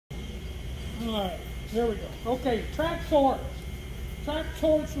Alright, there we go. Okay, track torch. Track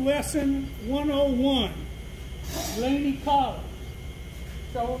torch lesson 101. Laney collars.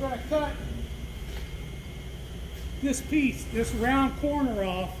 So we're going to cut this piece, this round corner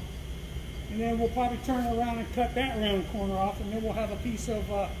off, and then we'll probably turn around and cut that round corner off, and then we'll have a piece of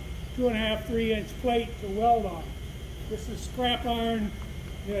 2.5, 3-inch plate to weld on. This is scrap iron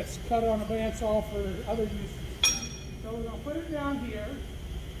that's cut on a bandsaw for other uses. So we're going to put it down here.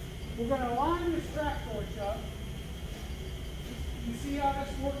 We're going to line this track torch up. You see how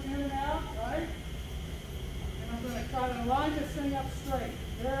this works in and out, right? And I'm going to try to line this thing up straight.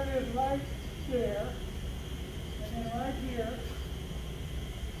 There it is right there. And then right here.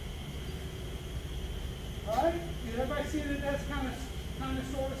 Alright? Did everybody see that that's kind of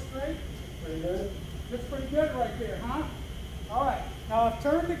sort of straight? Pretty good. Looks pretty good right there, huh? Alright. Now I've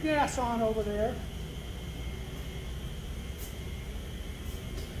turned the gas on over there.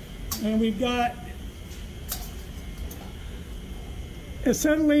 And we've got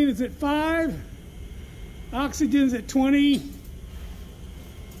acetylene is at 5, oxygen is at 20,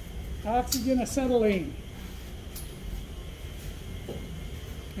 oxygen, acetylene.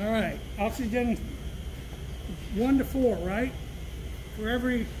 All right, oxygen 1 to 4, right? For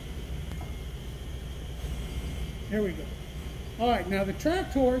every, there we go. All right, now the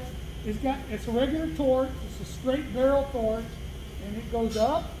track torch it's a regular torch, it's a straight barrel torch, and it goes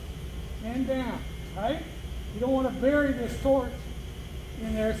up and down, right? You don't want to bury this torch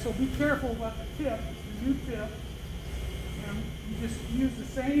in there, so be careful about the tip, the new tip. And you just use the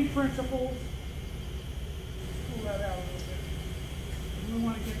same principles. Pull that out a little bit. We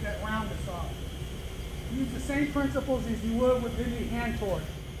want to get that roundness off. Use the same principles as you would with any hand torch.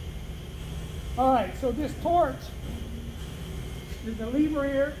 All right, so this torch is the lever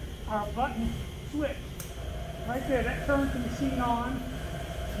here, our button switch. Right there, that turns the machine on.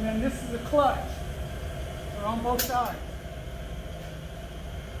 And then this is the clutch. They're on both sides.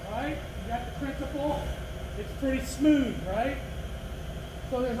 Right? You got the principle. It's pretty smooth, right?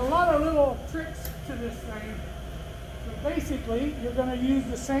 So there's a lot of little tricks to this thing. But basically, you're going to use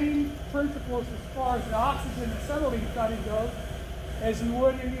the same principles as far as the oxygen and acetylene cutting goes as you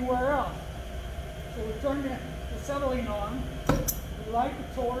would anywhere else. So we turn the acetylene on. We light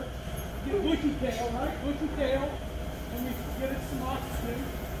the torch. We get bushy tail, right? Bushy tail. And we get it some oxygen.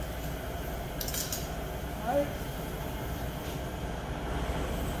 Right?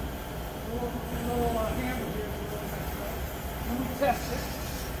 A little hammer here. And we test it.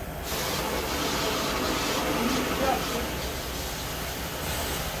 And we test it.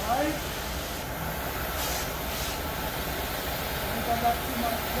 Right? I think I got too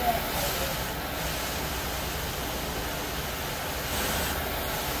much gas right there.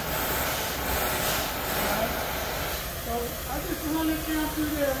 Right? So I just run it down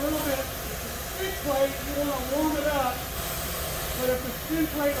through there a little bit. Thick plate, you want to warm it up, but if it's thin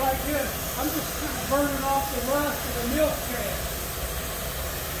plate like this, I'm just kind of burning off the rust of the milk can.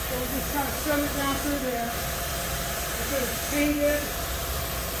 So we just kind of set it down through there. If it's painted,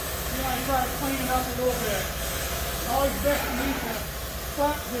 you want to try to clean it up a little bit. It's always best to use a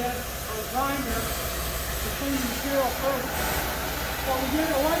flat bit or a grinder to clean the material first. So we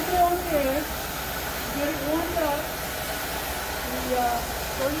get it right there on the edge, get it warmed up.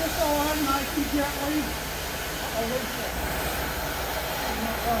 Turn this on nice and gently. Oh, wait a second. I'm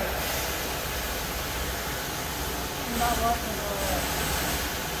not right. I'm not right with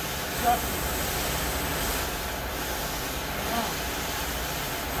adjusting.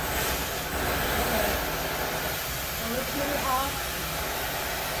 Okay. So let's get it hot.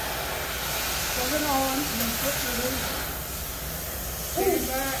 Turn it on and then put the loose. Take it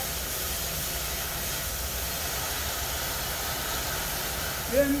back.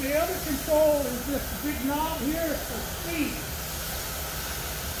 Then the other control is this big knob here for speed.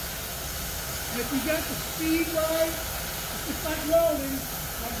 And if you got the speed right, it's just like welding,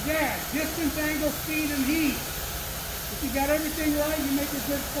 like gas, distance, angle, speed, and heat. If you got everything right, you make a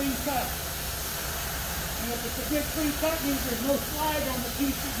good clean cut. And if it's a good clean cut, means there's no slag on the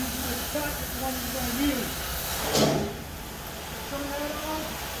piece that you just cut, it's the one you're going to use. Turn that on,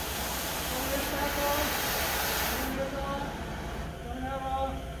 turn this back on, turn this on.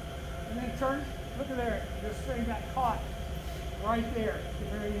 And then turn, look at there, this thing got caught right there at the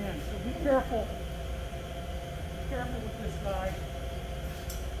very end. So be careful. Be careful with this guy.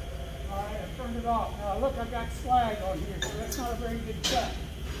 Alright, I turned it off. Now look, I got slag on here, so that's not a very good cut.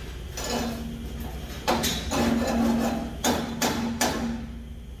 So you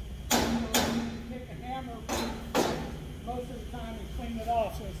take a hammer most of the time and clean it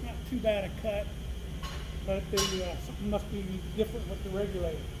off, so it's not too bad a cut. But something must be different with the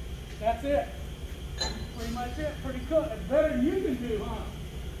regulator. That's it. Pretty much it. Pretty cool. It's better than you can do, huh?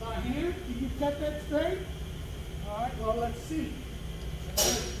 By hand? Can you cut that straight? All right. Well, let's see.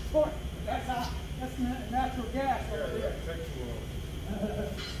 That's natural gas over there.